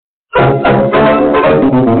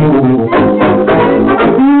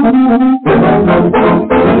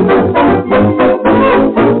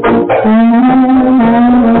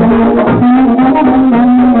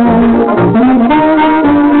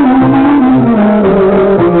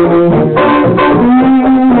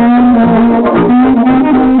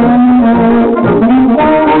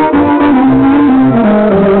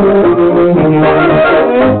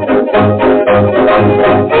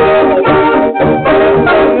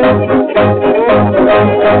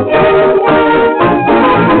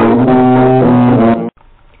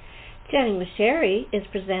Chatting with Sherri is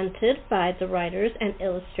presented by the writers and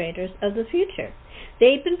illustrators of the future.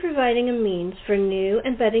 They've been providing a means for new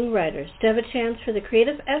and budding writers to have a chance for the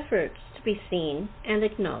creative efforts to be seen and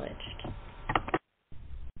acknowledged.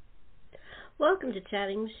 Welcome to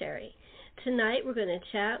Chatting with Sherri. Tonight we're going to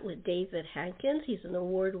chat with David Hankins. He's an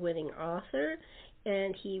award-winning author,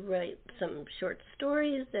 and he writes some short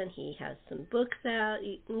stories, and he has some books out.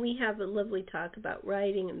 We have a lovely talk about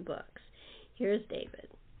writing and books. Here's David.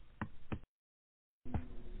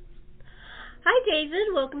 Hi,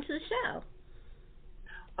 David. Welcome to the show.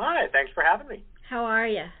 Hi. Thanks for having me. How are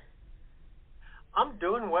you? I'm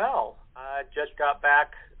doing well. I just got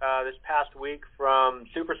back this past week from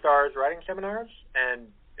Superstars writing seminars, and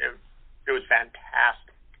it was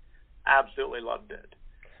fantastic. Absolutely loved it.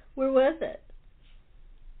 Where was it?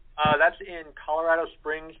 That's in Colorado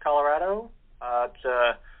Springs, Colorado. It's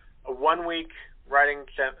a one-week writing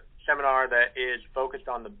seminar that is focused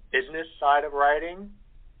on the business side of writing.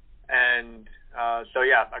 And so,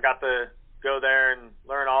 yeah, I got to go there and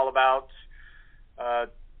learn all about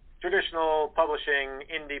traditional publishing,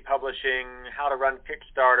 indie publishing, how to run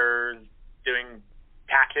Kickstarters, doing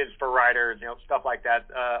taxes for writers, stuff like that,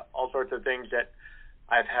 all sorts of things that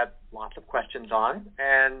I've had lots of questions on.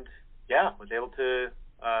 And, yeah, was able to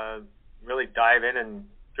really dive in and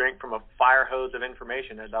drink from a fire hose of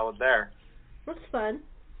information as I was there. That's fun.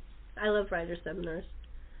 I love writer seminars.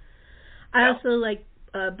 I also like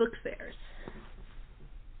book fairs.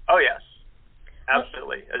 Oh, yes.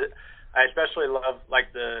 Absolutely. I especially love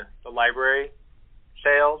the library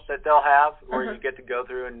sales that they'll have where you get to go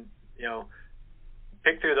through and,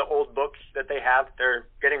 pick through the old books that they have they're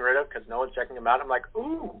getting rid of because no one's checking them out. I'm like,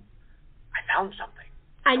 ooh, I found something.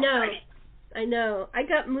 I know. I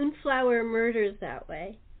got Moonflower Murders that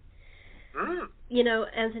way.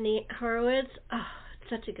 Anthony Horowitz. Oh, it's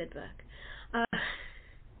such a good book.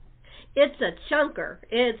 It's a chunker.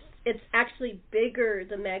 It's actually bigger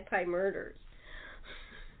than Magpie Murders.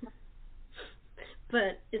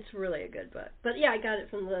 But it's really a good book. But yeah, I got it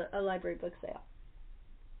from a library book sale.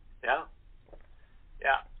 Yeah.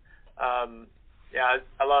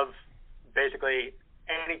 I love basically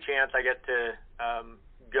any chance I get to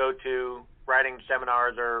go to writing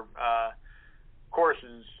seminars or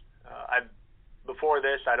courses. Before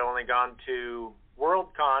this, I'd only gone to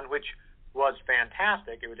WorldCon, which was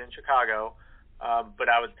fantastic. It was in Chicago, but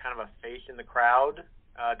I was kind of a face in the crowd.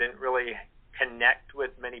 Didn't really connect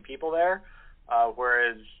with many people there,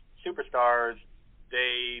 whereas Superstars,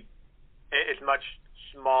 it's much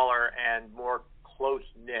smaller and more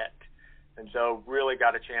close-knit, and so really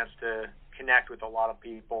got a chance to connect with a lot of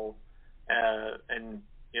people and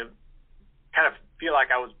kind of feel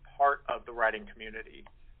like I was part of the writing community,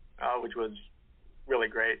 which was really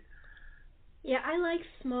great. Yeah, I like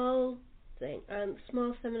small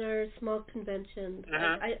seminars, small conventions.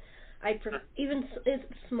 I prefer even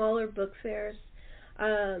smaller book fairs.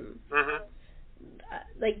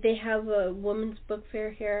 Like they have a women's book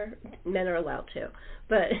fair here. Men are allowed to,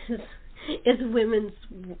 but it's women's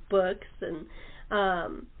books and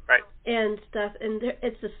and stuff. And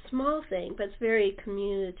it's a small thing, but it's very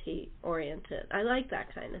community oriented. I like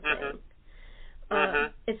that kind of thing.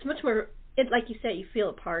 It's much more. Like you said, you feel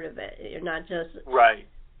a part of it. You're not just right.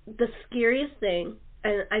 The scariest thing,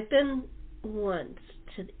 and I've been once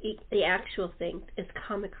to the actual thing, is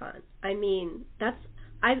Comic-Con. I mean,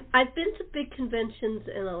 I've been to big conventions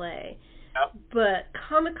in LA, but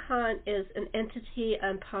Comic-Con is an entity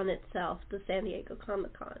upon itself, the San Diego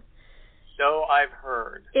Comic-Con. So I've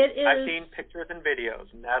heard. It is. I've seen pictures and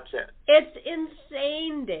videos, and that's it. It's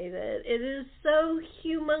insane, David. It is so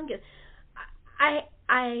humongous.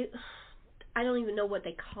 I don't even know what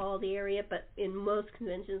they call the area, but in most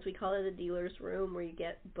conventions we call it a dealer's room where you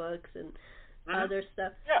get books and other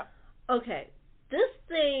stuff. Yeah. Okay. This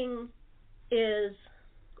thing is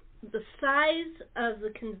the size of the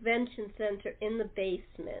convention center in the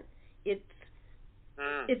basement.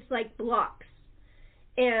 It's like blocks.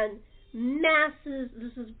 And masses,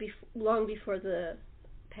 this is long before the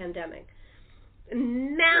pandemic,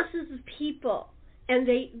 masses of people. And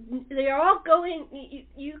they're all going.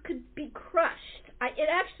 You could be crushed.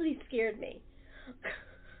 scared me.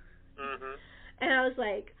 Mhm. And I was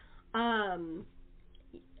like,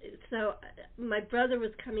 so my brother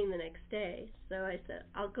was coming the next day, so I said,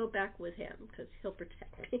 I'll go back with him because he'll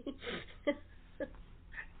protect me.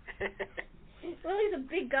 Well, he's a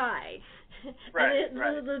big guy. Right, and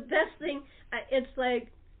right. The best thing, it's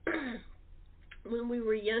like when we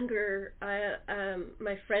were younger,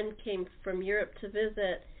 my friend came from Europe to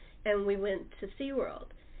visit, and we went to SeaWorld.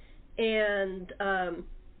 And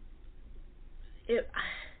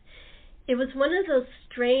it was one of those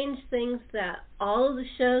strange things that all of the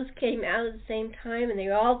shows came out at the same time, and they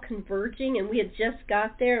were all converging, and we had just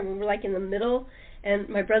got there, and we were like in the middle, and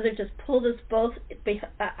my brother just pulled us both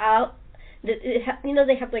out. You know,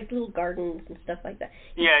 they have like little gardens and stuff like that.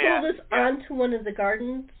 He pulled us onto one of the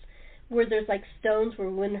gardens where there's like stones where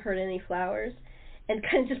we wouldn't hurt any flowers, and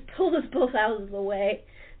kind of just pulled us both out of the way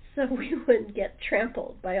so we wouldn't get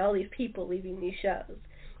trampled by all these people leaving these shows.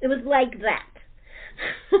 It was like that.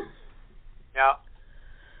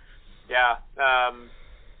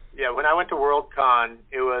 When I went to Worldcon,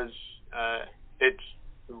 it was it's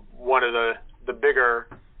one of the bigger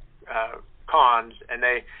cons, and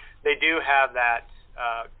they do have that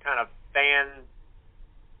kind of fan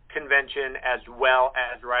convention as well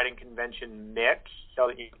as writing convention mix. So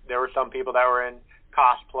that there were some people that were in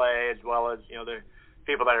cosplay, as well as the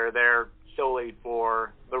people that are there solely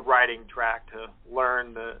for the writing track to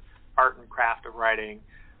learn the art and craft of writing.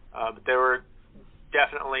 But there were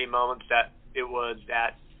definitely moments that it was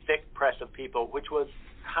that thick press of people, which was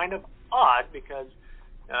kind of odd because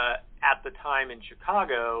at the time in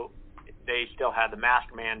Chicago, they still had the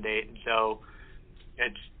mask mandate, and so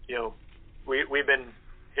it's we've been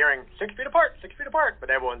hearing 6 feet apart, but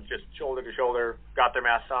everyone's just shoulder to shoulder, got their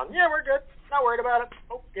masks on. Yeah, we're good, not worried about it.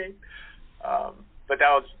 Okay, but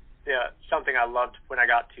that was something I loved when I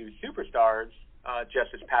got to Superstars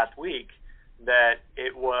just this past week. That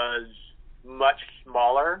it was much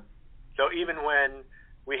smaller. So even when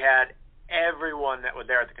we had everyone that was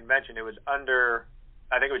there at the convention, it was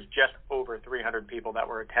I think it was just over 300 people that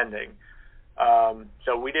were attending.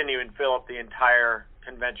 So we didn't even fill up the entire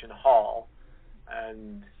convention hall,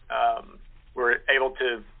 and we're able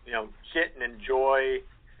to sit and enjoy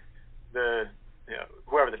the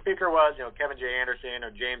whoever the speaker was, Kevin J. Anderson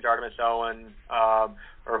or James Artemis Owen,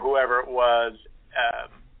 or whoever it was,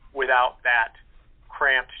 without that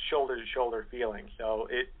cramped shoulder-to-shoulder feeling. So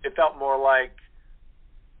it felt more like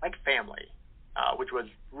family, which was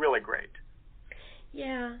really great.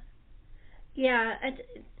 Yeah.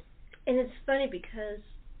 And it's funny because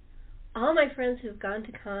all my friends who've gone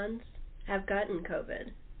to cons have gotten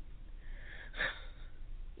COVID.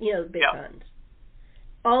 The big cons.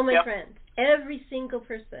 All my friends, every single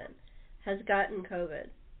person has gotten COVID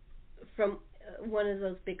from one of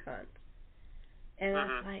those big cons. And I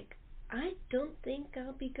was like, I don't think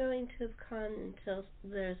I'll be going to a con until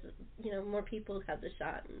there's, more people have the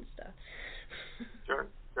shot and stuff. Sure.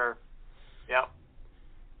 Yeah.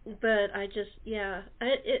 But I just, I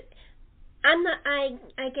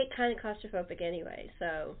get kind of claustrophobic anyway,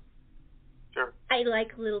 so. Sure. I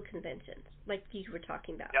like little conventions, like you were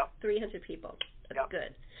talking about. 300 people. That's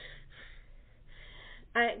good.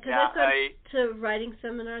 Because I went to a writing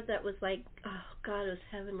seminar that was like, oh God, it was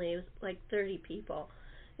heavenly. It was like 30 people.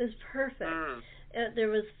 It was perfect. There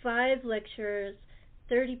was 5 lectures,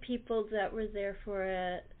 30 people that were there for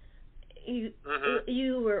it.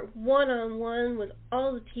 You were one-on-one with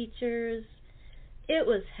all the teachers. It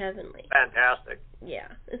was heavenly. Fantastic. Yeah,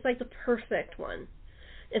 it's like the perfect one,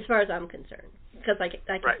 as far as I'm concerned. Because I get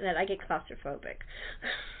claustrophobic.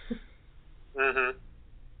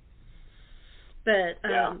 But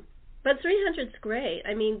 300's great.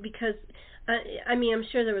 I mean, because I'm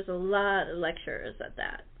sure there was a lot of lecturers at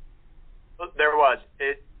that. There was.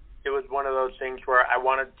 It was one of those things where I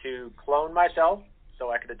wanted to clone myself so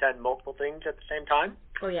I could attend multiple things at the same time.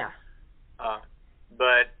 Oh yeah.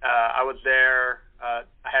 But I was there. I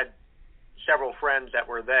had several friends that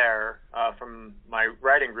were there from my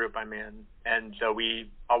writing group I'm in, and so we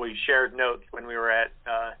always shared notes when we were at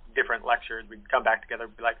different lectures. We'd come back together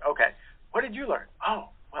and be like, okay, what did you learn? Oh,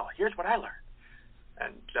 well, here's what I learned.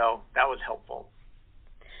 And so that was helpful.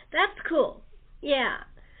 That's cool. Yeah.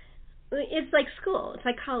 It's like school. It's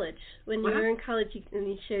like college. When you were in college and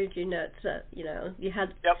you shared your notes, you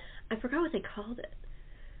had... Yep. I forgot what they called it.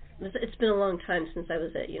 It's been a long time since I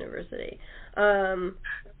was at university.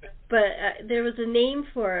 But there was a name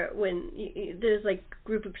for it when there's like a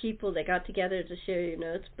group of people that got together to share your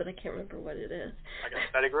notes, but I can't remember what it is. Like a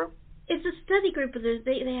study group? It's a study group, but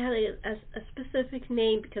they had a specific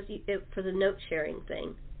name because for the note sharing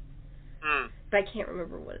thing. But I can't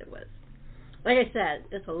remember what it was. like I said,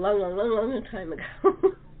 it's a long time ago.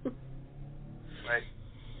 Right.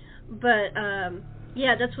 But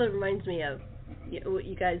yeah, that's what it reminds me of. What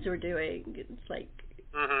you guys were doing. It's like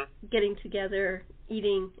getting together,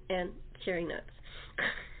 eating, and sharing notes.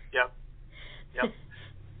 Yep.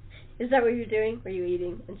 Is that what you're doing? Were you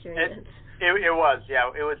eating and sharing notes? It was, yeah.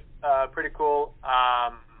 It was pretty cool.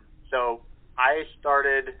 So I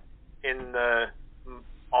started in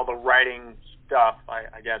all the writing stuff,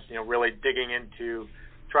 I guess, really digging into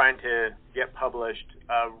trying to get published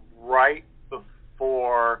right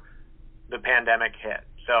before the pandemic hit.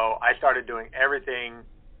 So I started doing everything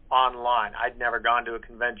online. I'd never gone to a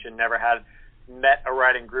convention, never had met a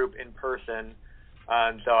writing group in person.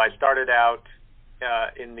 And so I started out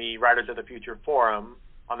in the Writers of the Future forum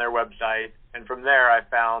on their website, and from there I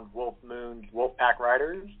found Wolf Moon's Wolfpack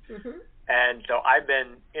Writers. And so I've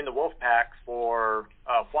been in the Wolfpack for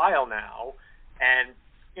a while now, and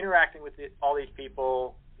interacting with all these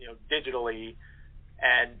people, digitally,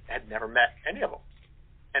 and had never met any of them.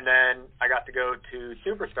 And then I got to go to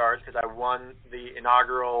Superstars because I won the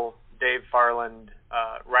inaugural Dave Farland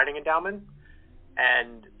Writing Endowment,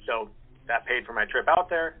 and so that paid for my trip out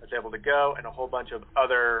there. I was able to go, and a whole bunch of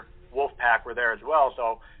other Wolfpack were there as well.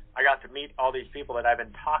 So I got to meet all these people that I've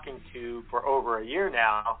been talking to for over a year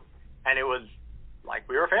now, and it was like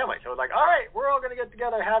we were family. So it was like, all right, we're all going to get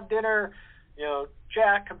together, have dinner,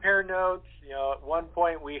 chat, compare notes. At one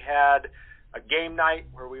point we had a game night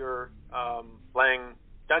where we were playing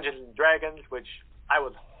Dungeons and Dragons, which I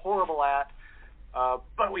was horrible at,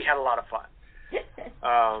 but we had a lot of fun.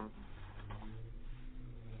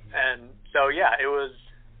 And so, yeah, it was,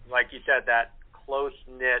 like you said, that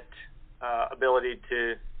close-knit ability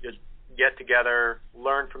to just get together,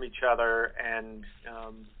 learn from each other, and,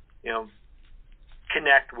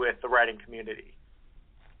 connect with the writing community.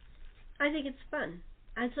 I think it's fun.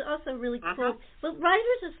 It's also really cool. Well,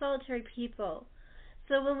 writers are solitary people,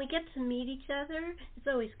 so when we get to meet each other, it's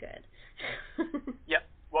always good. Yep.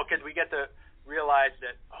 Well, because we get to realize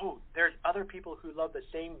that, there's other people who love the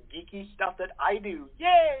same geeky stuff that I do.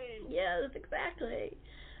 Yay! Yes, exactly.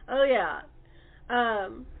 Oh, yeah.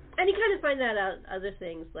 And you kind of find that out other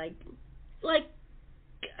things like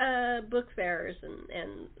book fairs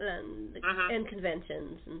and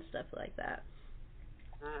conventions and stuff like that.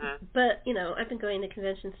 But, I've been going to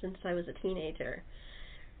conventions since I was a teenager.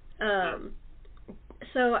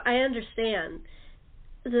 So I understand.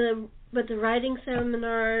 But the writing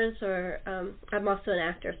seminars, or I'm also an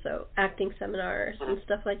actor, so acting seminars and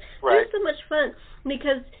stuff like that. They're so much fun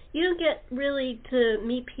because you don't get really to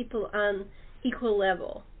meet people on equal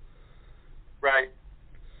level. Right.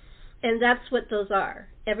 And that's what those are.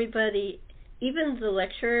 Everybody, even the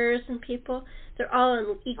lecturers and people, they're all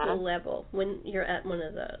on equal level when you're at one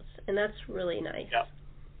of those. And that's really nice.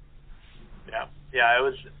 Yeah, it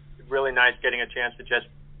was really nice getting a chance to just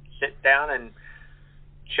sit down and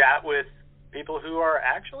chat with people who are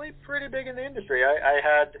actually pretty big in the industry. I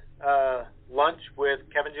had lunch with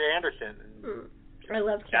Kevin J. Anderson. I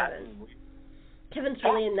love Kevin. Kevin's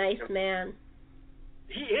really a nice man.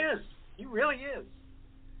 He is. He really is.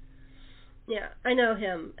 Yeah, I know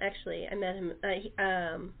him, actually. I met him.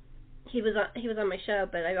 He was on my show,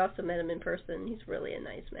 but I also met him in person. He's really a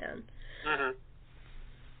nice man.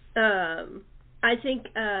 I think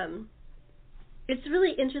it's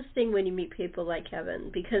really interesting when you meet people like Kevin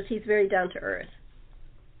because he's very down to earth.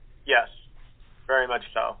 Yes, very much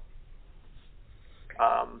so.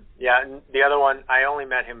 And the other one, I only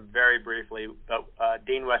met him very briefly, but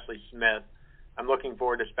Dean Wesley Smith. I'm looking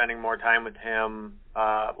forward to spending more time with him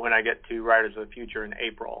when I get to Writers of the Future in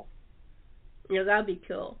April. Yeah, that'd be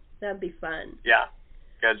cool. That'd be fun. Yeah,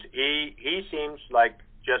 because he seems like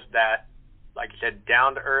just that, like you said,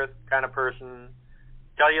 down-to-earth kind of person.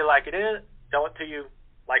 Tell you like it is, tell it to you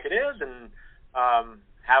like it is, and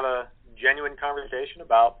have a genuine conversation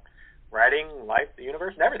about writing, life, the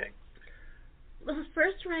universe, and everything. Well, the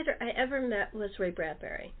first writer I ever met was Ray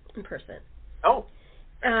Bradbury in person. Oh,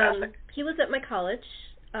 fantastic. He was at my college.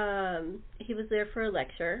 He was there for a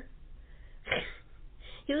lecture.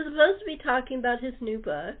 He was supposed to be talking about his new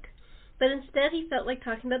book, but instead he felt like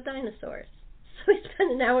talking about dinosaurs. So we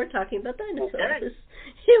spent an hour talking about dinosaurs. Okay.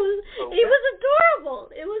 He was adorable.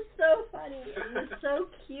 It was so funny. It was so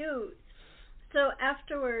cute. So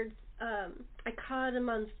afterwards, I caught him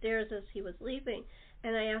on stairs as he was leaving,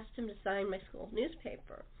 and I asked him to sign my school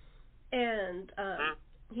newspaper. And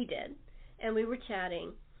he did. And we were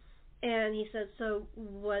chatting. And he said, "So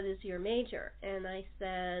what is your major?" And I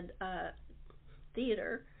said,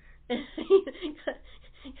 theater.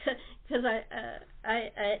 Because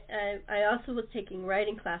I also was taking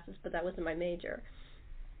writing classes, but that wasn't my major.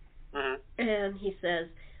 And he says,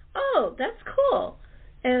 "Oh, that's cool."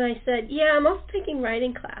 And I said, "Yeah, I'm also taking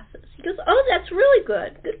writing classes." He goes, "Oh, that's really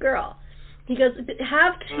good. Good girl." He goes,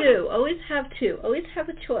 "Have two. Always have two. Always have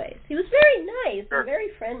a choice." He was very nice and very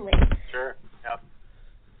friendly. Sure. Yep.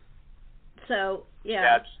 So, yeah.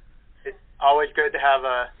 Yeah, it's always good to have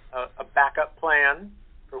a backup plan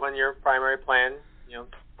for when your primary plan,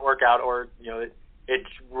 work out, or, it's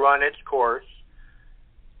run its course.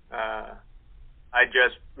 I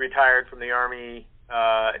just retired from the Army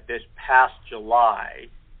this past July.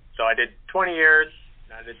 So I did 20 years.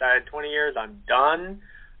 I decided 20 years, I'm done.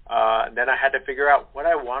 Then I had to figure out what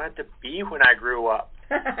I wanted to be when I grew up.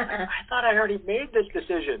 I thought I already made this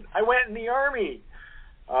decision. I went in the Army.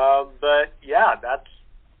 But, yeah, that's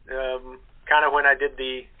kind of when I did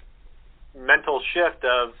the mental shift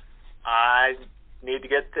of I need to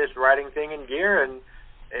get this writing thing in gear, and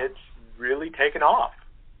it's really taken off.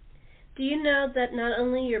 Do you know that not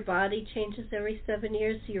only your body changes every 7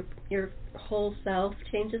 years, your whole self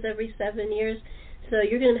changes every 7 years? So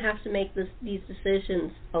you're going to have to make these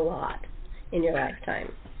decisions a lot in your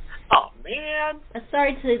lifetime. Oh, man. I'm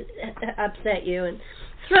sorry to upset you and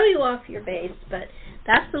throw you off your base, but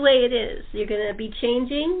that's the way it is. You're going to be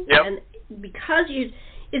changing, and because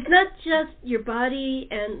it's not just your body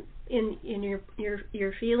and in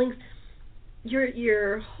your feelings.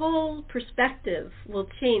 Your whole perspective will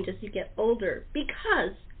change as you get older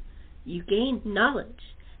because you gain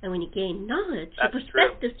knowledge, and when you gain knowledge, your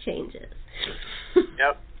perspective changes.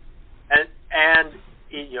 Yep, and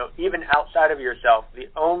even outside of yourself, the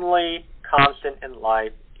only constant in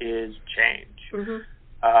life is change.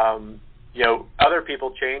 Other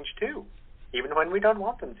people change too, even when we don't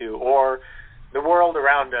want them to, or the world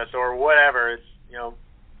around us, or whatever. It's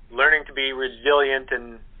learning to be resilient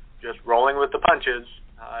and just rolling with the punches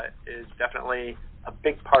is definitely a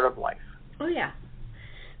big part of life. Oh, yeah.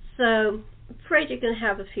 So, I'm afraid you're going to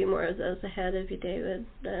have a few more of those ahead of you, David.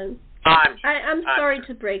 I'm sorry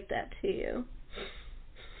to break that to you.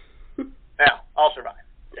 Yeah, I'll survive.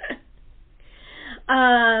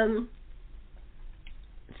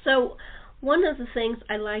 So, one of the things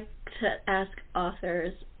I like to ask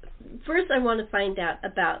authors, first I want to find out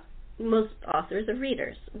about most authors are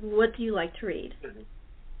readers. What do you like to read?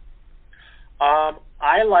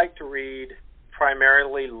 I like to read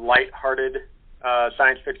primarily lighthearted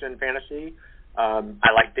science fiction and fantasy.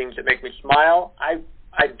 I like things that make me smile.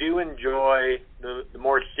 I do enjoy the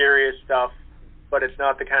more serious stuff, but it's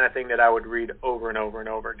not the kind of thing that I would read over and over and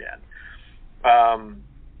over again.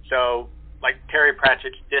 So, like Terry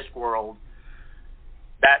Pratchett's Discworld,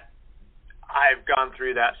 that I've gone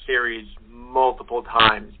through that series multiple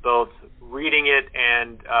times, both reading it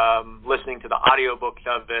and listening to the audiobooks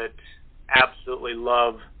of it. Absolutely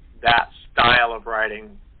love that style of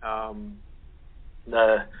writing.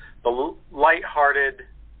 The lighthearted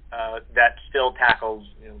that still tackles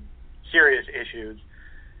serious issues.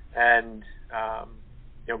 And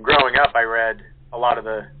growing up, I read a lot of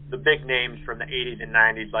the big names from the 80s and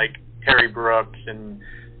 90s, like Terry Brooks and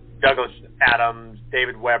Douglas Adams,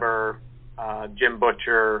 David Weber, Jim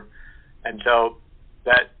Butcher, and so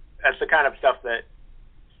that's the kind of stuff that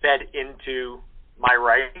fed into my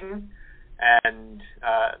writing. And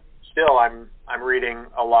still, I'm reading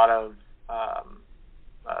a lot of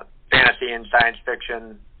fantasy and science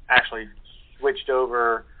fiction. Actually, switched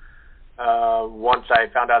over once I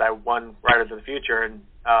found out I won Writers of the Future, and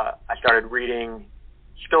I started reading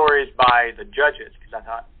stories by the judges because I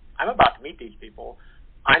thought, I'm about to meet these people.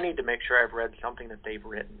 I need to make sure I've read something that they've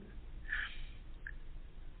written.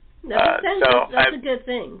 That's a good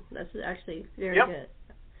thing. That's actually very good.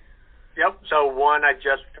 Yep. So one I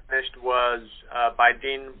just finished was by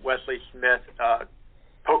Dean Wesley Smith,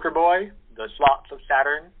 Poker Boy, The Slots of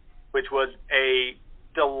Saturn, which was a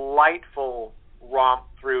delightful romp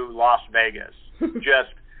through Las Vegas.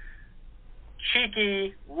 Just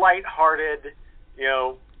cheeky, lighthearted,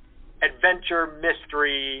 adventure,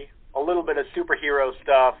 mystery, a little bit of superhero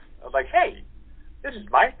stuff. I was like, hey, this is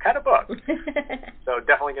my kind of book. So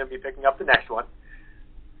definitely going to be picking up the next one.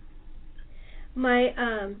 My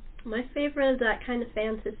favorite of that kind of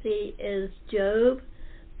fantasy is Job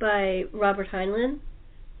by Robert Heinlein.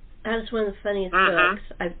 That's one of the funniest books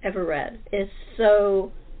I've ever read. It's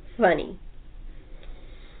so funny.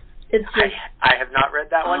 It's just, I have not read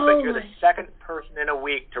that one, but you're the second person in a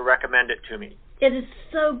week to recommend it to me. It is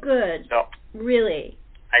so good. So, really.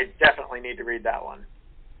 I definitely need to read that one.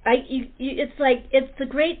 It's a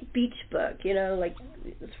great beach book, like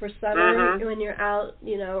it's for summer when you're out,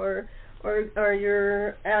 or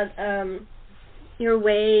you're at you're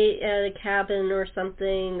away at a cabin or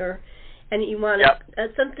something, and you want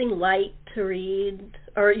something light to read,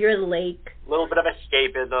 or you're at a lake. little bit of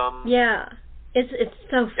escapism. Yeah. It's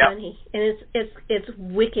so funny, and it's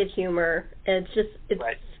wicked humor, and it's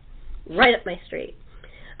right up my street.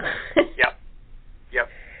 Yep.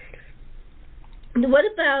 What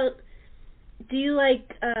about? Do you like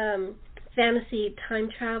fantasy time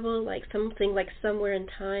travel, like something like Somewhere in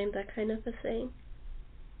Time, that kind of a thing?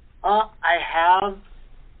 I have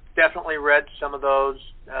definitely read some of those.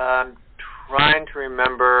 I'm trying to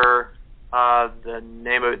remember the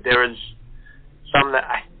name of it. There was some that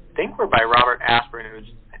I think were by Robert Asprin. It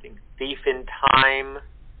was, I think, Thief in Time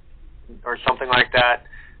or something like that.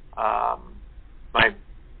 My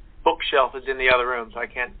bookshelf is in the other room, so I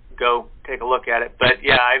can't go take a look at it. But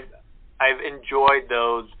yeah, I've enjoyed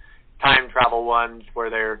those time travel ones where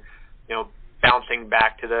they're, bouncing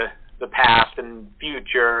back to the past and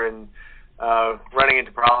future and running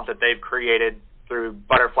into problems that they've created through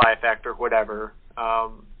butterfly effect or whatever.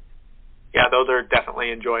 Yeah, those are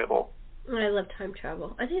definitely enjoyable. I love time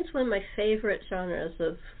travel. I think it's one of my favorite genres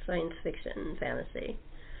of science fiction and fantasy.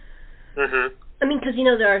 Mm-hmm. I mean, because,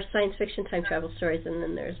 there are science fiction time travel stories, and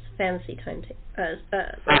then there's fantasy time.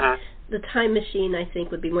 The Time Machine, I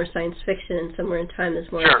think, would be more science fiction, and Somewhere in Time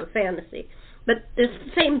is more of a fantasy. But it's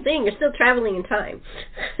the same thing. You're still traveling in time.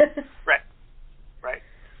 Right.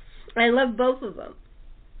 I love both of them.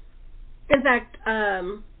 In fact,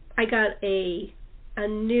 I got a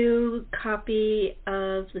new copy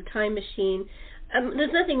of The Time Machine.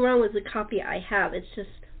 There's nothing wrong with the copy I have. It's just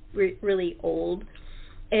really old.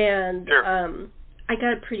 And I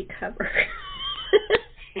got a pretty cover.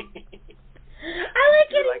 I like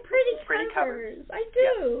getting pretty covers. I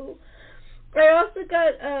do. Yeah. I also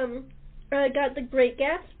got The Great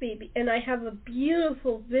Gatsby, and I have a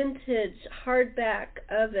beautiful vintage hardback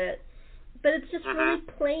of it. But it's just really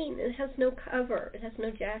plain. It has no cover. It has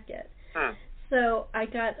no jacket. So I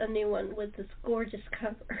got a new one with this gorgeous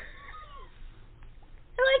cover.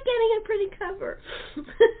 I like getting a pretty cover.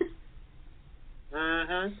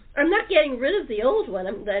 I'm not getting rid of the old one.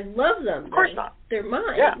 I love them. Of course not. They're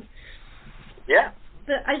mine. Yeah.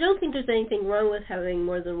 But I don't think there's anything wrong with having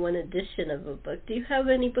more than one edition of a book. Do you have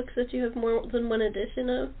any books that you have more than one edition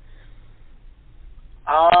of?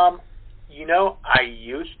 I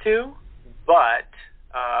used to, but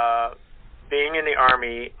being in the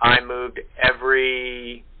Army, I moved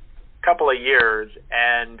every couple of years,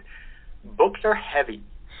 and books are heavy.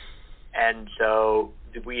 And so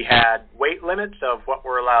we had weight limits of what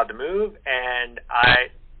we're allowed to move, and I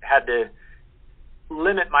had to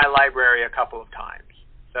limit my library a couple of times.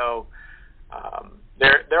 So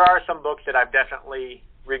there are some books that I've definitely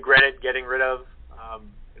regretted getting rid of.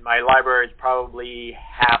 My library is probably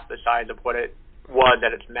half the size of what it was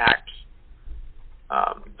at its max.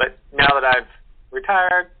 But now that I've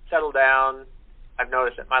retired, settled down, I've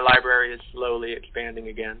noticed that my library is slowly expanding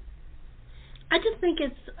again. I just think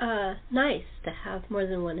it's nice to have more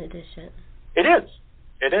than one edition. It is.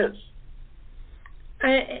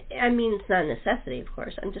 I mean, it's not a necessity, of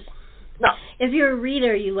course. No. If you're a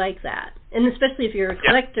reader, you like that, and especially if you're a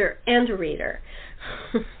collector and a reader.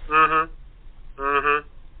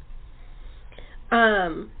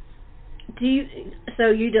 So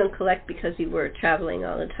you don't collect because you were traveling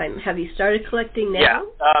all the time. Have you started collecting now?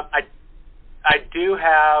 Yeah, I do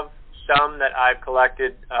have some that I've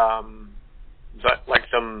collected. Like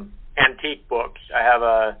some antique books. I have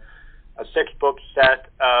a 6-book set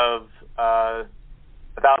of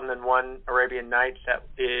 1001 Arabian Nights that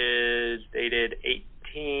is dated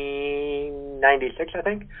 1896, I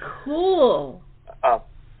think. Cool.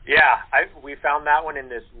 We found that one in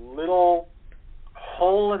this little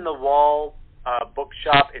hole-in-the-wall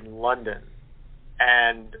bookshop in London.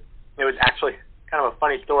 And it was actually kind of a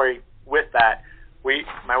funny story with that.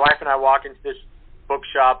 My wife and I walked into this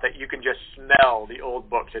bookshop that you can just smell the old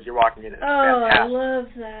books as you're walking in. It's fantastic. I love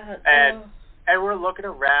that. And we're looking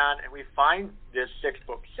around, and we find this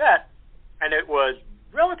 6-book set, and it was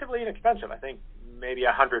relatively inexpensive. I think maybe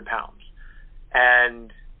 £100.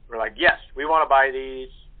 And we're like, yes, we want to buy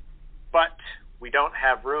these, but we don't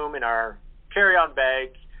have room in our carry-on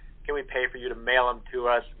bags. Can we pay for you to mail them to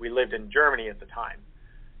us? We lived in Germany at the time.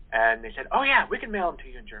 And they said, oh, yeah, we can mail them to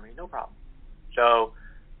you in Germany, no problem. So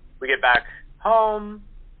we get back home,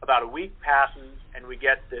 about a week passes, and we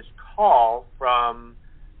get this call from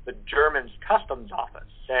the German's customs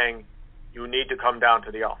office saying, you need to come down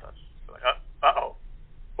to the office. We're like, uh-oh,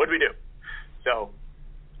 what do we do? So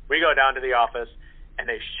we go down to the office, and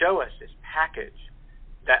they show us this package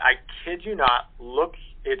that, I kid you not,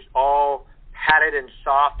 it's all padded and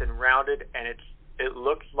soft and rounded, and it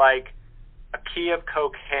looks like a key of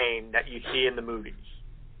cocaine that you see in the movies.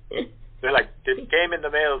 They're like, this came in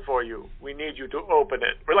the mail for you. We need you to open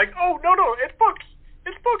it. We're like, oh, no, it's books.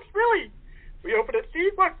 It's books, really. We open it,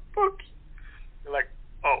 see, what, books. They're like,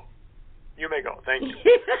 oh, you may go, thank you.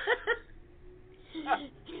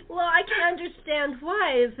 Well, I can understand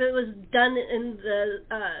why if it was done in the...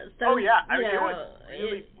 oh, yeah, I mean, it was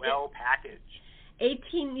really well packaged.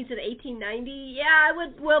 You said 1890? Yeah, I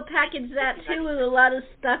would well package that too with a lot of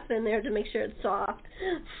stuff in there to make sure it's soft.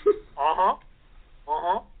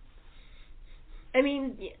 I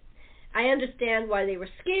mean, I understand why they were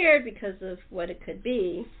scared because of what it could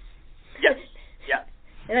be. Yes. Yeah.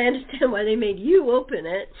 And I understand why they made you open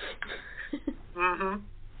it.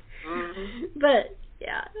 But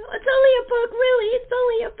yeah, it's only a book, really. It's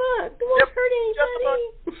only a book. It won't hurt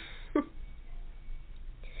anybody.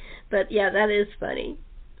 But yeah, that is funny.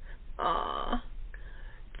 Aw.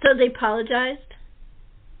 So they apologized?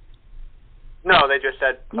 No, they just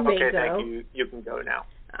said, okay, thank you. You can go now.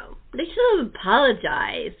 Oh, they should have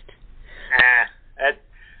apologized.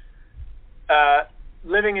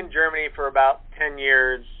 Living in Germany for about 10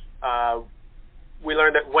 years, we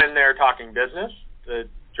learned that when they're talking business, the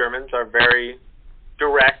Germans are very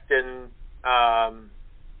direct, and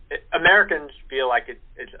Americans feel like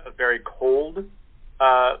it's a very cold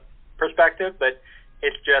perspective, but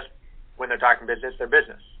it's just when they're talking business, they're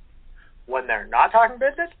business. When they're not talking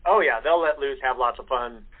business, oh yeah, they'll let loose, have lots of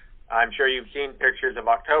fun. I'm sure you've seen pictures of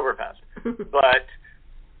Oktoberfest. But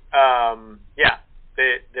yeah,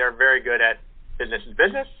 they're very good at business is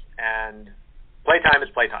business, and playtime is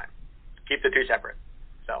playtime. Keep the two separate.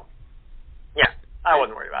 So, yeah, I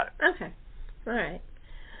wasn't worried about it. Okay. All right.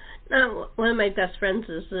 Now, one of my best friends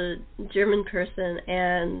is a German person,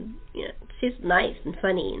 and you know, she's nice and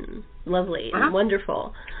funny and lovely and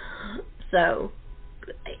wonderful. So,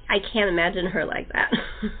 I can't imagine her like that.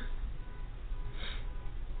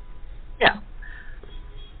 Yeah.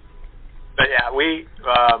 But yeah, we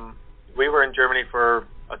were in Germany for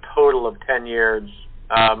a total of 10 years.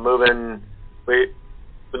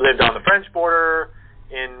 We lived on the French border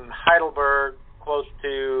in Heidelberg,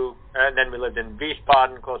 and then we lived in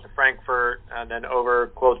Wiesbaden, close to Frankfurt, and then over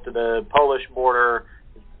close to the Polish border,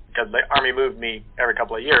 because the Army moved me every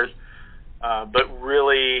couple of years. But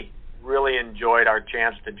really, really enjoyed our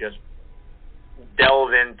chance to just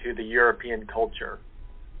delve into the European culture.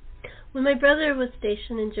 When my brother was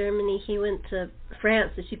stationed in Germany, he went to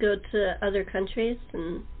France. Did you go to other countries?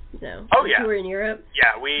 And oh yeah, you were in Europe.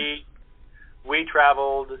 Yeah, we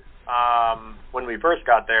traveled when we first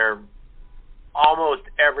got there, almost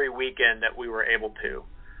every weekend that we were able to.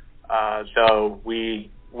 So we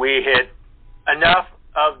hit enough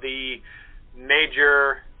of the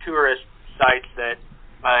major tourist sites that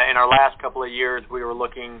in our last couple of years we were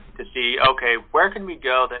looking to see, okay, where can we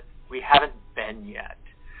go that we haven't been yet?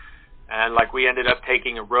 And like we ended up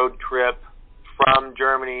taking a road trip from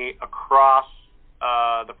Germany across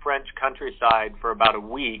the French countryside for about a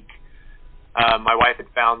week. My wife had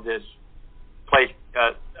found this place,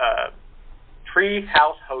 Tree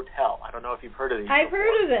House Hotel. I don't know if you've heard of these. I've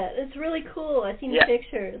heard of it. It's really cool. I've seen the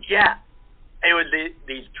pictures. Yeah. It was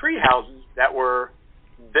these tree houses that were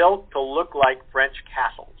built to look like French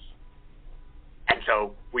castles. And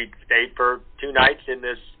so we stayed for 2 nights in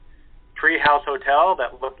this tree house hotel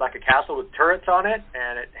that looked like a castle with turrets on it,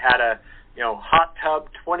 and it had a hot tub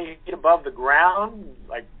 20 feet above the ground.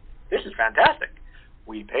 Like, this is fantastic.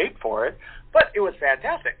 We paid for it, but it was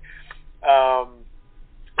fantastic.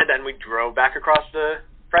 And then we drove back across the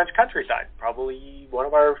French countryside. Probably one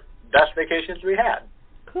of our best vacations we had.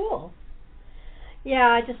 Cool.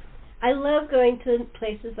 Yeah, I love going to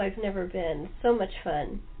places I've never been. So much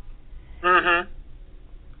fun. Mhm.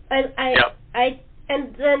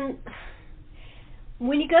 And then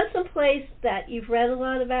when you go someplace that you've read a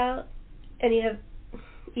lot about, and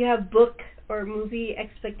you have book or movie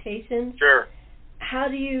expectations. Sure. How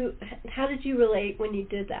did you relate when you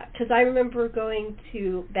did that? Because I remember going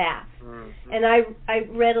to Bath, and I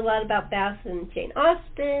read a lot about Bath and Jane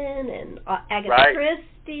Austen and Agatha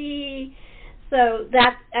Christie. So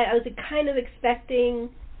that I was kind of expecting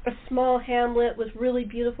a small hamlet with really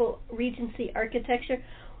beautiful Regency architecture.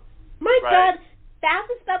 My God, Bath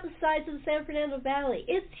is about the size of the San Fernando Valley.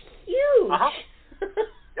 It's huge.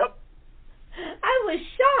 Yep. I was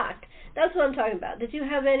shocked. That's what I'm talking about. Did you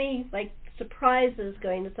have any surprises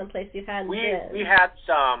going to some place you hadn't been? We had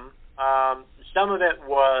some. Some of it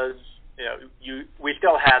was, we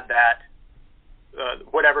still had that,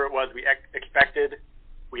 whatever it was we expected.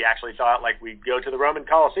 We actually saw it, like we'd go to the Roman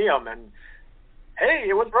Colosseum and, hey,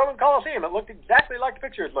 it was Roman Colosseum. It looked exactly like the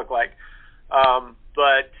pictures look like.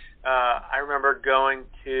 But I remember going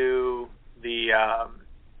to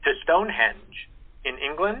to Stonehenge in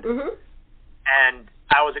England, And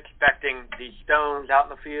I was expecting these stones out in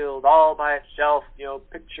the field all by itself,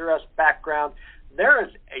 picturesque background. There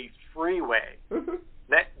is a freeway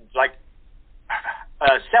that, like,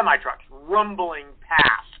 semi-trucks rumbling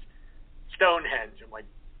past Stonehenge. I'm like,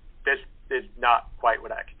 this is not quite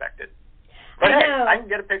what I expected. But hey, I can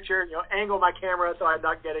get a picture, angle my camera so I'm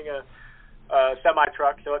not getting a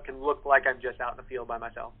semi-truck so it can look like I'm just out in the field by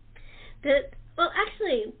myself. Well,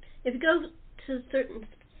 actually, if you go to a certain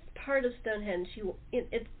part of Stonehenge,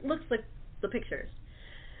 it looks like the pictures.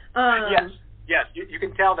 Yes. You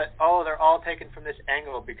can tell that, they're all taken from this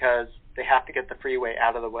angle because they have to get the freeway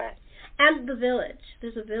out of the way. And the village.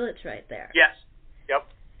 There's a village right there. Yes. Yep.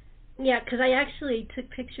 Yeah, because I actually took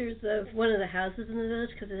pictures of one of the houses in the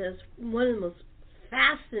village because it has one of the most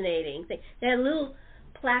fascinating things. They had little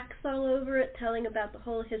plaques all over it telling about the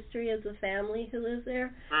whole history of the family who lives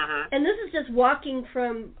there. Mm-hmm. And this is just walking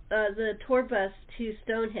from the tour bus to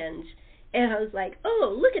Stonehenge. And I was like,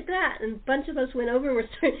 oh, look at that. And a bunch of us went over and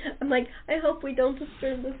I'm like, I hope we don't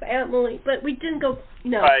disturb the family. But we didn't go,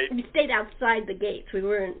 right. We stayed outside the gates. We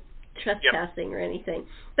weren't trespassing or anything.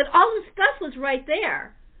 But all the stuff was right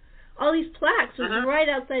there. All these plaques was right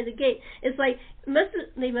outside the gate. It's like,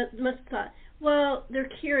 they must have thought, well, they're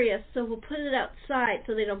curious, so we'll put it outside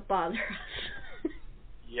so they don't bother us.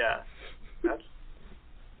 Yeah, that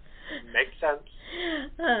makes sense.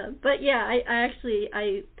 But yeah, I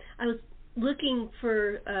was looking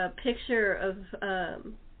for a picture of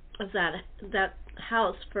that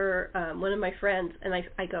house for one of my friends, and I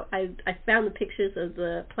found the pictures of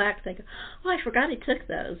the plaques. I go, I forgot I took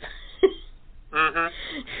those.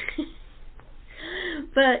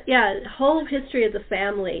 But yeah, whole history of the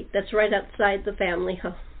family that's right outside the family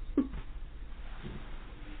home,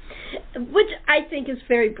 which I think is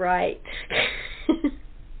very bright.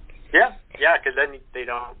 Yeah, because then they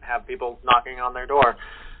don't have people knocking on their door.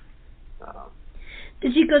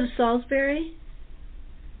 Did you go to Salisbury?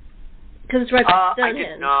 Because it's right by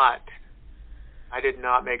Stonehenge. I did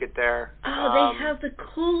not make it there. Oh, they have the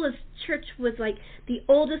coolest church with like the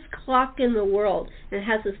oldest clock in the world, and it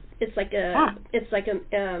has this. It's like I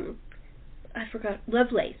forgot,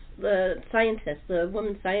 Lovelace, the scientist, the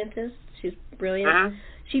woman scientist. She's brilliant.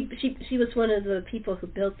 She was one of the people who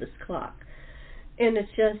built this clock, and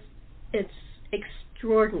it's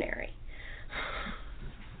extraordinary.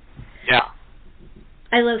 Yeah.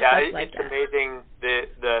 I love stuff like It's that. amazing the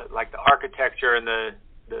architecture and the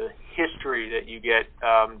history that you get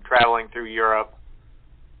traveling through Europe.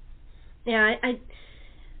 Yeah,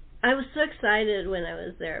 I was so excited when I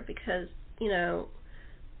was there because,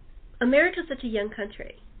 America's such a young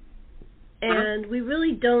country. And we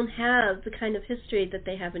really don't have the kind of history that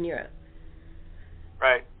they have in Europe.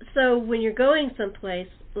 Right. So when you're going someplace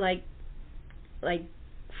like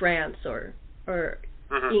France or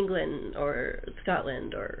England or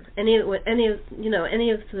Scotland or any of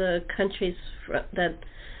the countries that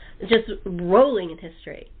just rolling in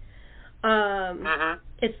history.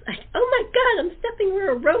 It's like, oh my God, I'm stepping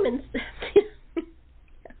where a Roman stepped.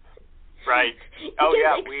 Right.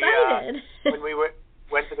 Excited. When we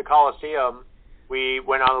went to the Colosseum, we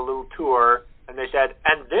went on a little tour, and they said,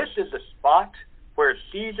 and this is the spot where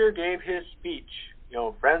Caesar gave his speech.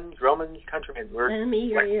 Friends, Romans, countrymen. Lend me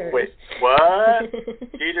your ears. Wait, what?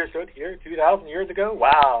 Caesar stood here 2,000 years ago?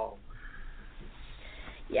 Wow.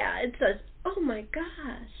 Yeah, it says, oh my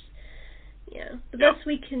gosh. Yeah, the best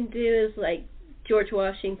we can do is like George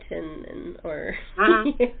Washington and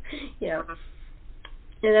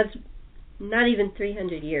that's not even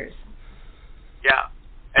 300 years. Yeah,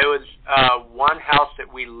 it was one house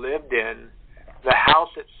that we lived in. The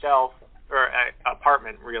house itself, or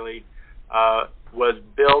apartment really, was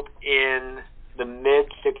built in the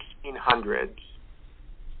mid-1600s,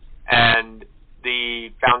 and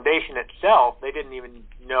the foundation itself, they didn't even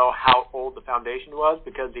know how old the foundation was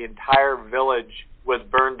because the entire village was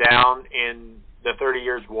burned down in the 30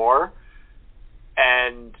 Years' War,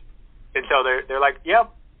 and so they're like,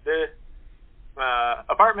 yep, the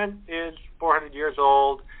apartment is 400 years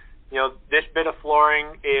old. This bit of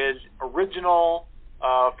flooring is original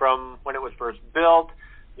from when it was first built.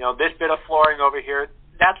 This bit of flooring over here,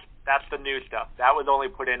 that's the new stuff. That was only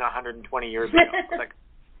put in 120 years ago. It's like,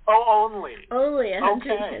 only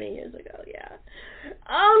 120 years ago, yeah.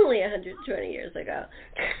 Only 120 years ago.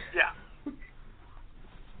 Yeah.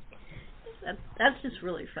 That's just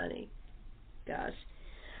really funny. Gosh.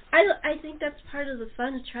 I think that's part of the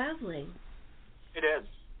fun of traveling. It is.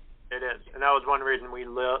 And that was one reason we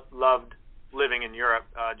loved living in Europe,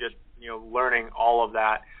 just, learning all of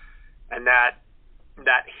that. And that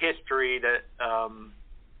history that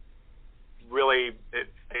really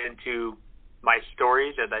fit into my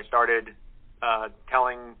stories as I started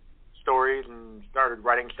telling stories and started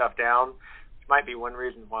writing stuff down, which might be one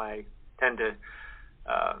reason why I tend to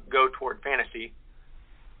go toward fantasy.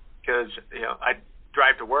 Because I'd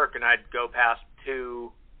drive to work and I'd go past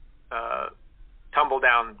 2 tumble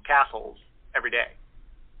down castles every day.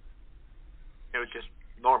 It was just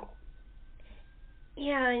normal.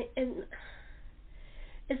 Yeah, and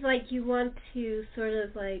it's like you want to sort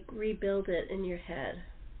of like rebuild it in your head.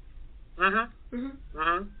 I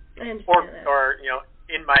understand that. Or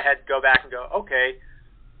in my head, go back and go, okay,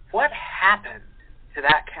 what happened to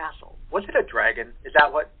that castle? Was it a dragon? Is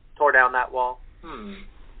that what tore down that wall?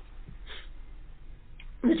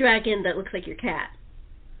 The dragon that looks like your cat.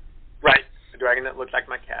 Right, the dragon that looks like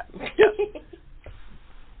my cat. Yes.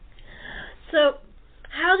 So,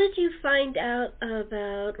 how did you find out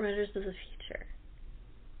about Writers of the Future?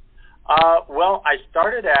 Well, I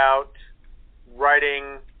started out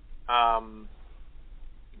writing.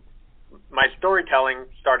 My storytelling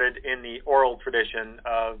started in the oral tradition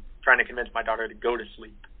of trying to convince my daughter to go to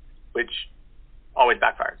sleep, which always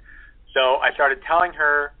backfired. So I started telling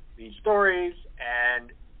her these stories,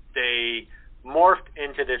 and they morphed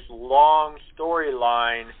into this long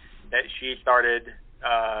storyline that she started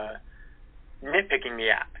nitpicking me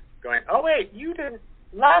at, going, oh, wait, you didn't,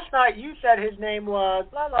 last night you said his name was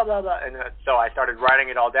blah, blah, blah, blah. And so I started writing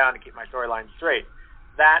it all down to keep my storyline straight.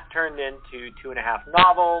 That turned into 2.5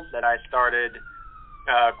 novels that I started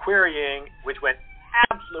querying, which went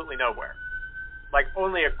absolutely nowhere. Like,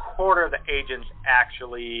 only a quarter of the agents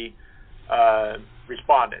actually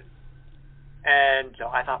responded. And so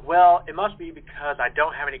I thought, well, it must be because I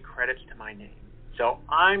don't have any credits to my name. So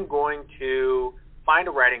I'm going to find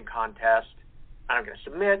a writing contest. I'm going to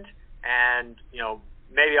submit, and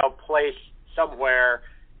maybe I'll place somewhere,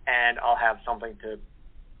 and I'll have something to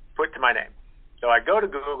put to my name. So I go to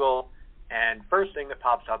Google, and first thing that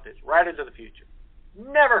pops up is Writers of the Future.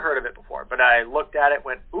 Never heard of it before, but I looked at it,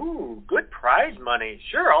 went, ooh, good prize money.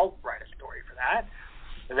 Sure, I'll write a story for that.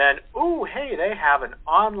 And then, ooh, hey, they have an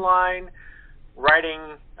online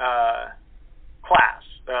writing class,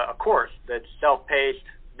 a course that's self-paced,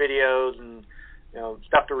 videos and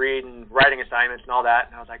stuff to read and writing assignments and all that.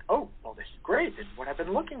 And I was like, oh, well, this is great. This is what I've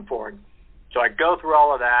been looking for. So I go through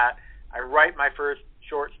all of that. I write my first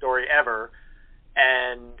short story ever,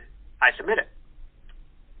 and I submit it.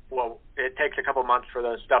 Well, it takes a couple months for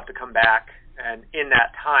the stuff to come back, and in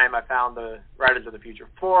that time, I found the Writers of the Future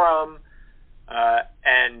forum,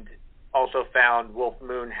 and also found Wolf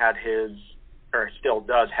Moon had his, or still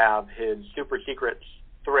does have, his super secrets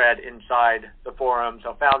thread inside the forum.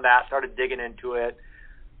 So found that, started digging into it,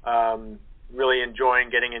 really enjoying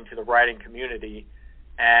getting into the writing community,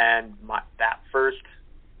 and that first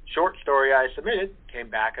short story I submitted came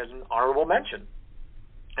back as an honorable mention.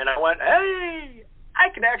 And I went, hey,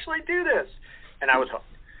 I can actually do this. And I was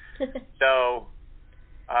hooked. So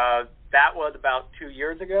that was about 2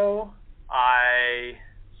 years ago. I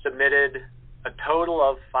submitted a total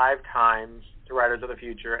of 5 times to Writers of the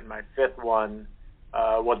Future, and my 5th one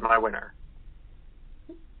was my winner.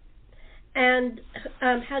 And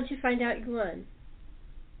how did you find out you won?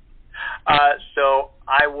 So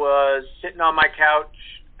I was sitting on my couch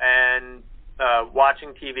and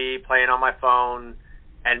watching TV, playing on my phone,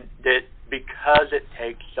 and because it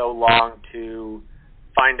takes so long to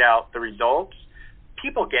find out the results,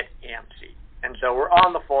 people get antsy. And so we're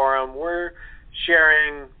on the forum, we're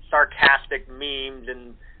sharing sarcastic memes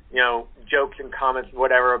and jokes and comments,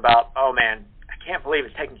 whatever, about, oh man, I can't believe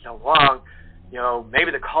it's taking so long.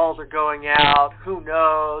 Maybe the calls are going out. Who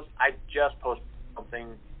knows? I just posted something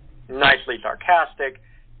nicely sarcastic,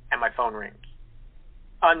 and my phone rings.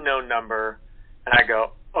 Unknown number, and I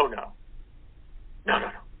go, oh no. No.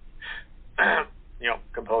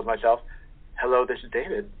 Compose myself. Hello, this is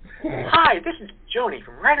David. Hi, this is Joni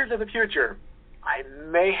from Writers of the Future. I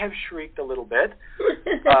may have shrieked a little bit.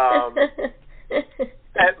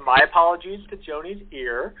 My apologies to Joni's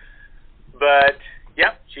ear. But,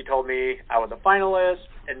 yep, she told me I was a finalist,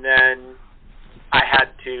 and then I had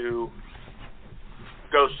to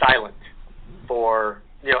go silent for,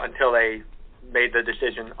 until they made the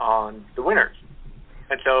decision on the winners.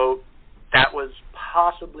 And so that was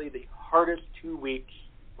possibly the hardest 2 weeks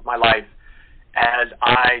of my life, as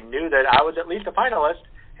I knew that I was at least a finalist,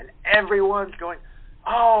 and everyone's going,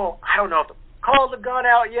 oh, I don't know if the calls have gone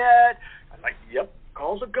out yet. I'm like, yep,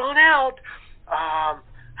 calls have gone out.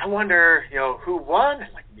 I wonder, who won?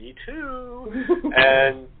 I'm like, me too.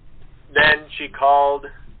 And then she called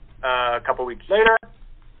a couple weeks later,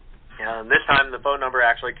 and this time the phone number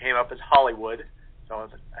actually came up as Hollywood. So I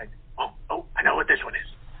was like, I know what this one is.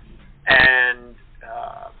 And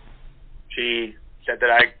she said that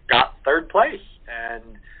I got third place.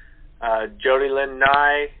 And Jody Lynn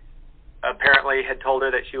Nye apparently had told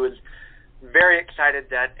her that she was very excited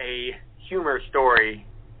that a humor story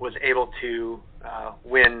was able to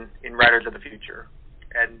win in Writers of the Future.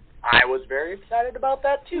 And I was very excited about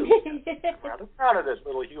that, too. I'm rather proud of this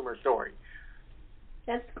little humor story.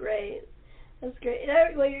 That's great. That's great.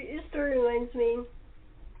 Well, your story reminds me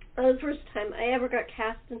of the first time I ever got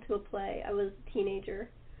cast into a play. I was a teenager.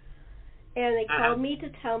 And they called me to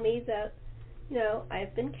tell me that,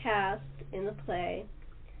 I've been cast in the play.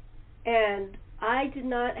 And I did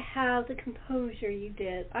not have the composure you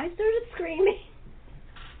did. I started screaming.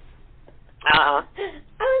 I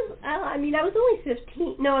was only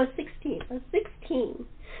 15. No, I was 16. I was 16.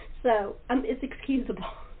 So, it's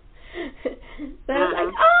excusable. But I was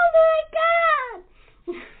like, oh my God!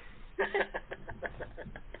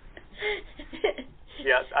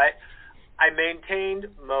 Yes, I maintained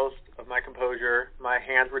most of my composure. My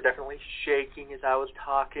hands were definitely shaking as I was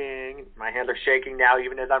talking. My hands are shaking now,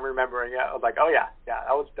 even as I'm remembering it. I was like, oh yeah, that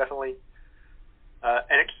was definitely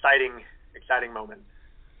an exciting moment.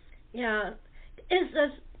 Yeah.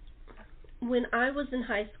 When I was in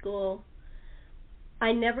high school,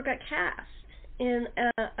 I never got cast in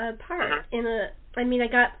a part. I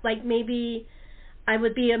got, maybe I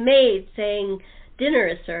would be a maid saying, dinner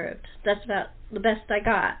is served. That's about the best I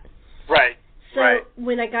got. Right. So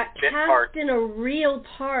when I got cast in a real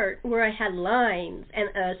part where I had lines and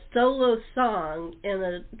a solo song in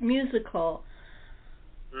a musical,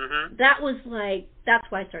 that was that's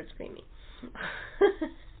why I started screaming.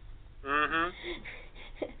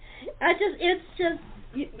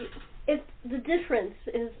 It's the difference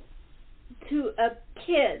is to a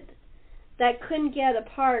kid that couldn't get a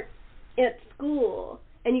part at school,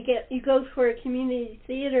 and you go for a community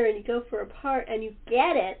theater and you go for a part and you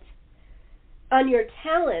get it on your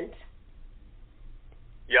talent.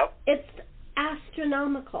 Yep. It's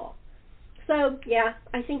astronomical. So yeah,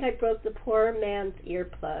 I think I broke the poor man's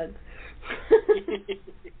earplug.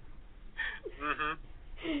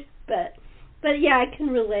 But yeah, I can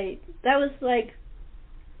relate. That was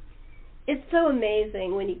it's so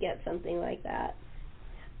amazing when you get something like that.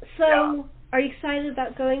 So, Are you excited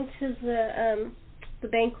about going to the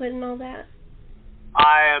banquet and all that?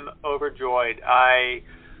 I am overjoyed.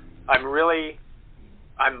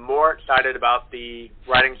 I'm more excited about the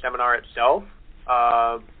writing seminar itself.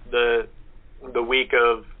 The week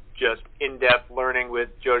of just in-depth learning with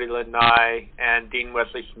Jody Lynn Nye and Dean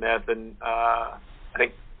Wesley Smith, and I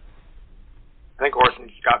think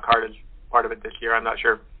Orson Scott Card is part of it this year. I'm not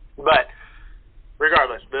sure, but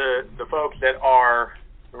regardless, the folks that are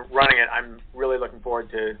running it, I'm really looking forward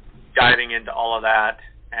to diving into all of that,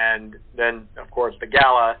 and then of course the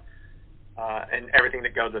gala and everything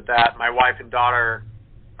that goes with that. My wife and daughter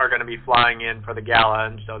are going to be flying in for the gala,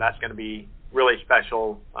 and so that's going to be really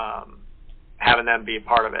special having them be a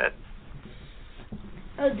part of it.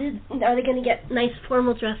 Oh, are they going to get nice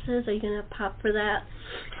formal dresses? Are you going to pop for that?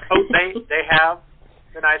 Oh, they have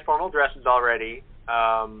the nice formal dresses already.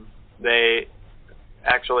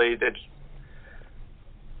 It's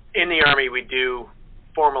in the Army, we do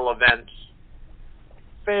formal events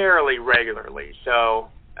fairly regularly, so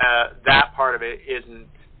that part of it isn't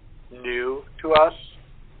new to us,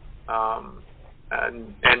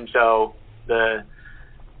 and so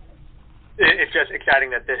it's just exciting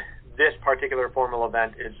that this particular formal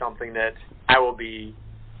event is something that I will be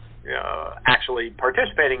actually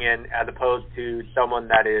participating in, as opposed to someone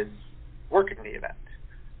that is working the event.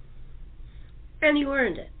 And you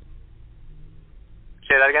earned it.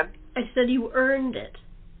 Say that again? I said you earned it.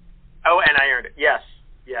 Oh, and I earned it. Yes.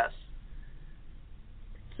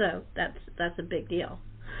 So that's a big deal.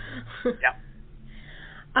 Yeah.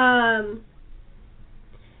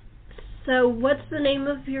 So what's the name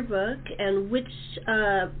of your book, and which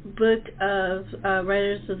book of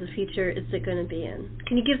Writers of the Future is it going to be in?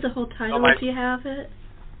 Can you give the whole title if you have it?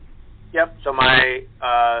 Yep. So my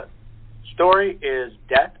story is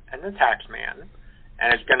Death and the Taxman,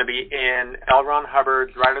 and it's going to be in L. Ron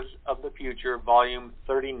Hubbard's Writers of the Future, Volume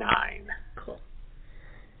 39. Cool.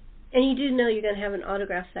 And you do know you're going to have an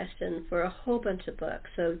autograph session for a whole bunch of books,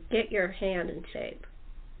 so get your hand in shape.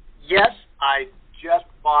 Yes, I just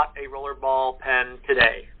bought a rollerball pen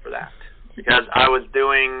today for that, because I was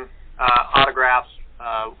doing autographs.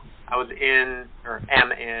 I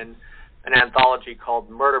am in an anthology called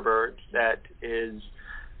Murder Birds that is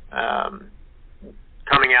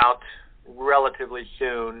coming out relatively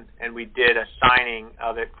soon, and we did a signing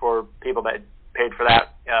of it for people that paid for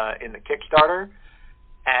that in the Kickstarter,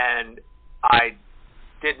 and I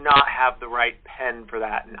did not have the right pen for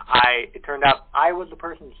that, and it turned out I was the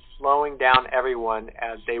person slowing down everyone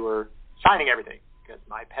as they were signing everything because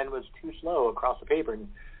my pen was too slow across the paper. And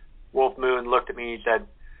Wolf Moon looked at me and said,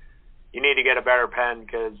 "You need to get a better pen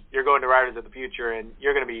because you're going to Writers of the Future and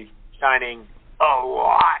you're going to be signing a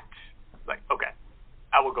lot." Like, okay,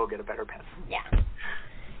 I will go get a better pen. Yeah,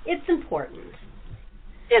 it's important.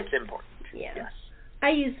 It's important. Yeah. Yes. I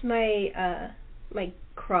use my my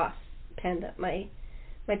Cross pen that my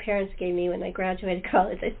parents gave me when I graduated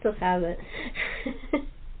college. I still have it.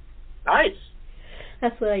 Nice.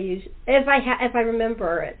 That's what I use if I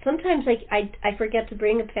remember it. Sometimes I forget to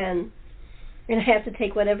bring a pen, and I have to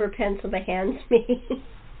take whatever pen somebody hands me.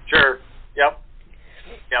 Sure. Yep.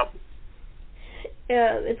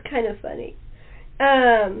 Yeah, it's kind of funny.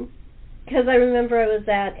 Because I remember I was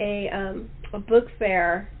at a book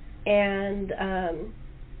fair, and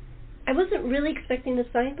I wasn't really expecting to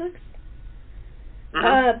sign books.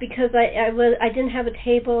 Because I didn't have a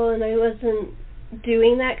table and I wasn't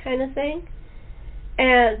doing that kind of thing.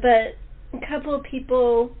 But a couple of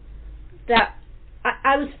people that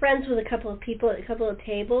I was friends with a couple of people at a couple of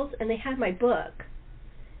tables, and they had my book.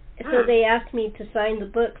 And so they asked me to sign the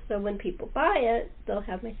book, so when people buy it, they'll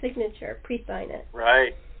have my signature, pre-sign it.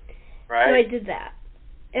 Right. So I did that.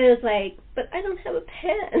 And it was like, but I don't have a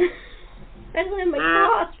pen. I don't have my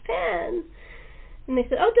Cross pen. And they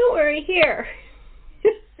said, "Oh, don't worry, here."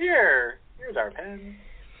 Here's our pen.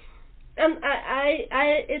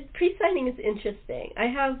 Pre-signing is interesting. I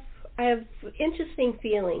have interesting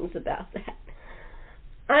feelings about that.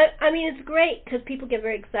 I mean, it's great because people get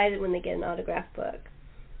very excited when they get an autographed book.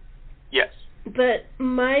 Yes. But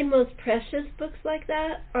my most precious books like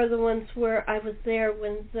that are the ones where I was there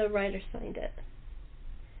when the writer signed it.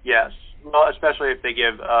 Yes. Well, especially if they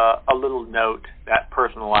give a little note that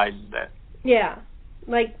personalizes it. Yeah,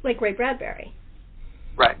 like Ray Bradbury.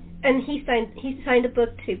 Right. And he signed a book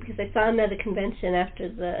too because I saw him at a convention after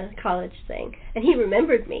the college thing, and he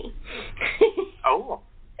remembered me. Oh,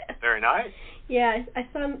 very nice. Yeah, I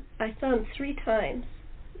saw him 3 times.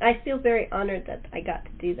 I feel very honored that I got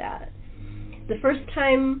to do that. The first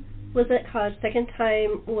time was at college. Second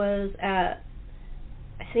time was at,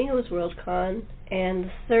 I think it was Worldcon, and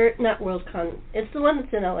the third, not Worldcon, it's the one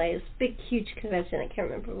that's in LA. It's a big, huge convention. I can't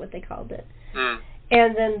remember what they called it.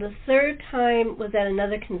 And then the third time was at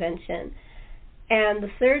another convention. And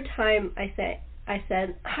the third time I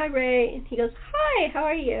said, "Hi, Ray." And he goes, "Hi, how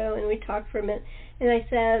are you?" And we talked for a minute. And I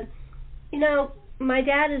said, "You know, my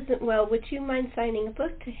dad isn't well. Would you mind signing a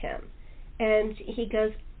book to him?" And he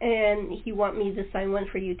goes, "And you want me to sign one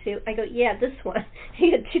for you too?" I go, "Yeah, this one."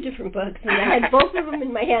 He had 2 different books, and I had both of them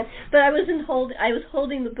in my hand. But I was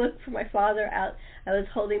holding the book for my father out. I was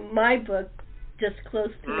holding my book just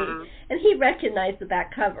close to me, and he recognized the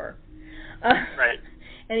back cover. Right.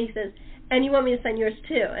 And he says, "And you want me to sign yours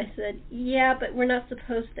too?" I said, "Yeah, but we're not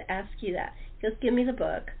supposed to ask you that." He goes, "Give me the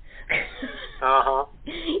book."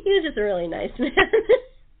 He was just a really nice man.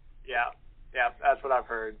 Yeah, that's what I've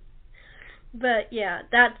heard. But yeah,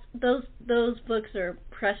 those books are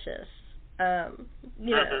precious,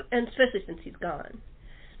 you know, and especially since he's gone.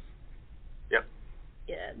 Yep.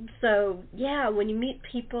 Yeah. So yeah, when you meet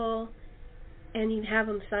people and you have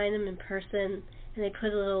them sign them in person, and they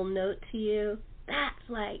put a little note to you, that's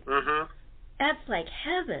like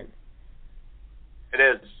heaven. It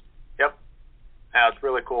is. Yep. Yeah, it's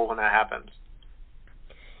really cool when that happens.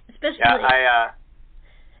 Especially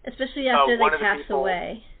especially after they pass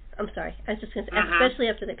away. I'm sorry. I was just going to say, especially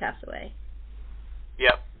after they pass away.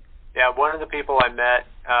 Yep. Yeah, one of the people I met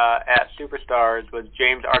at Superstars was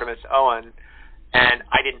James Artemis Owen, and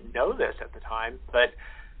I didn't know this at the time, but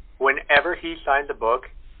whenever he signs a book,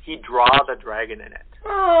 he draws a dragon in it.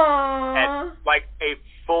 Aww. And like a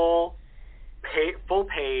full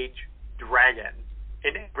page dragon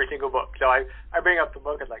in every single book. So I bring up the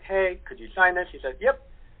book, I was like, "Hey, could you sign this?" He said, "Yep,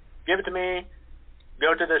 give it to me,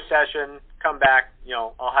 go to this session, come back, you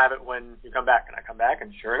know, I'll have it when you come back." And I come back,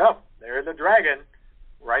 and sure enough, there's a dragon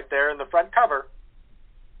right there in the front cover.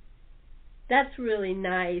 That's really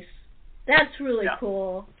nice. That's really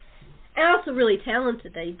cool. And also really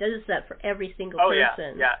talented that he does that for every single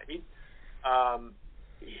person. Yeah.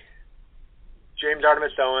 James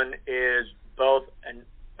Artemis Owen is both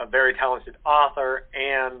a very talented author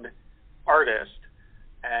and artist,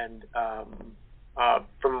 and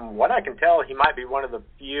from what I can tell, he might be one of the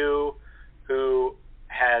few who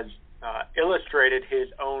has illustrated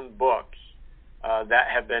his own books that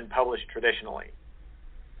have been published traditionally.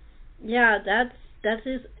 Yeah, that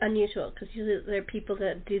is unusual, because usually there are people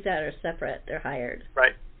that do that are separate. They're hired.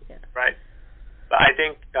 Right. Yeah. Right. But I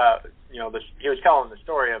think he was telling the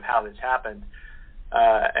story of how this happened.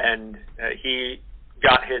 and he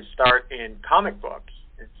got his start in comic books.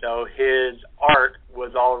 And so his art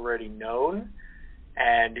was already known,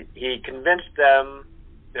 and he convinced them,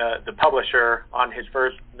 the publisher, on his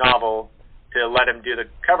first novel to let him do the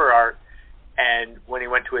cover art. And when he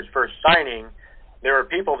went to his first signing, there were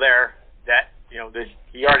people there that,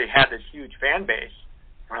 he already had this huge fan base.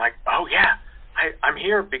 We're like, oh yeah, I'm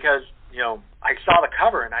here because, I saw the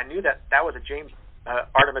cover and I knew that was a James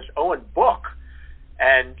Artemis Owen book.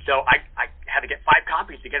 And so I had to get 5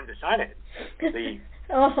 copies to get him to sign it. The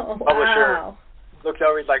publisher looks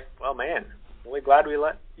over, he's like, well, man, really glad we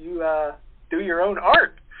let you do your own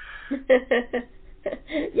art.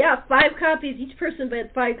 Yeah, 5 copies. Each person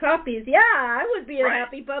but 5 copies. Yeah, I would be a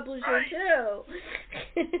happy publisher too.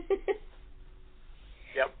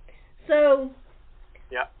 Yep. So,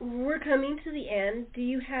 we're coming to the end. Do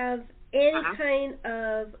you have any kind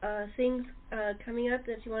of things coming up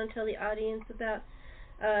that you want to tell the audience about,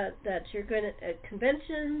 that you're going to, at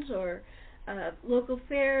conventions or local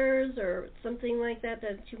fairs or something like that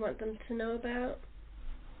you want them to know about?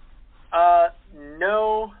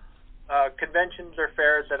 No conventions or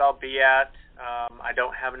fairs that I'll be at. I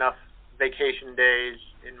don't have enough vacation days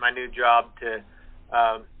in my new job to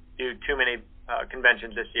do too many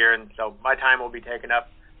conventions this year, and so my time will be taken up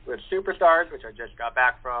with Superstars, which I just got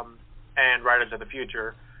back from, and Writers of the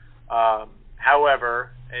Future.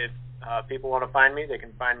 However, if people want to find me, they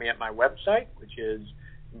can find me at my website, which is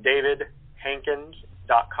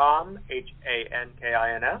davidhankins.com,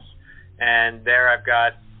 Hankins, and there I've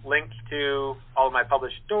got links to all of my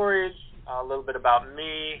published stories, a little bit about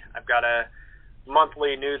me. I've got a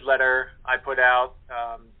monthly newsletter I put out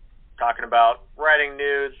talking about writing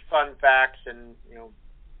news, fun facts, and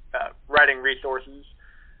writing resources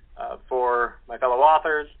for my fellow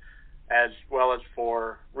authors, as well as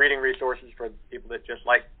for reading resources for people that just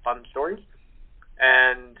like fun stories.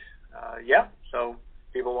 And so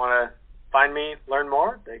if people want to find me, learn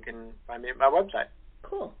more, they can find me at my website.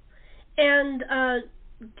 Cool. And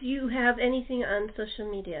do you have anything on social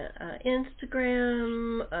media?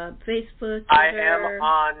 Instagram, Facebook, Twitter?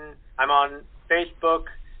 I'm on Facebook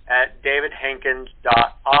at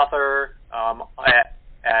davidhankins.author,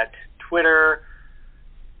 at Twitter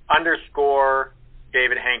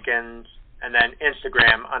 _David Hankins, and then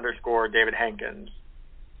Instagram _David Hankins.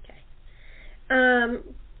 Okay.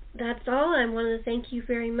 That's all. I want to thank you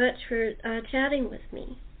very much for chatting with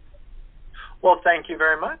me. Well, thank you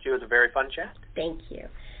very much. It was a very fun chat. Thank you.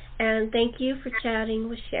 And thank you for chatting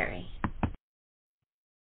with Sherri.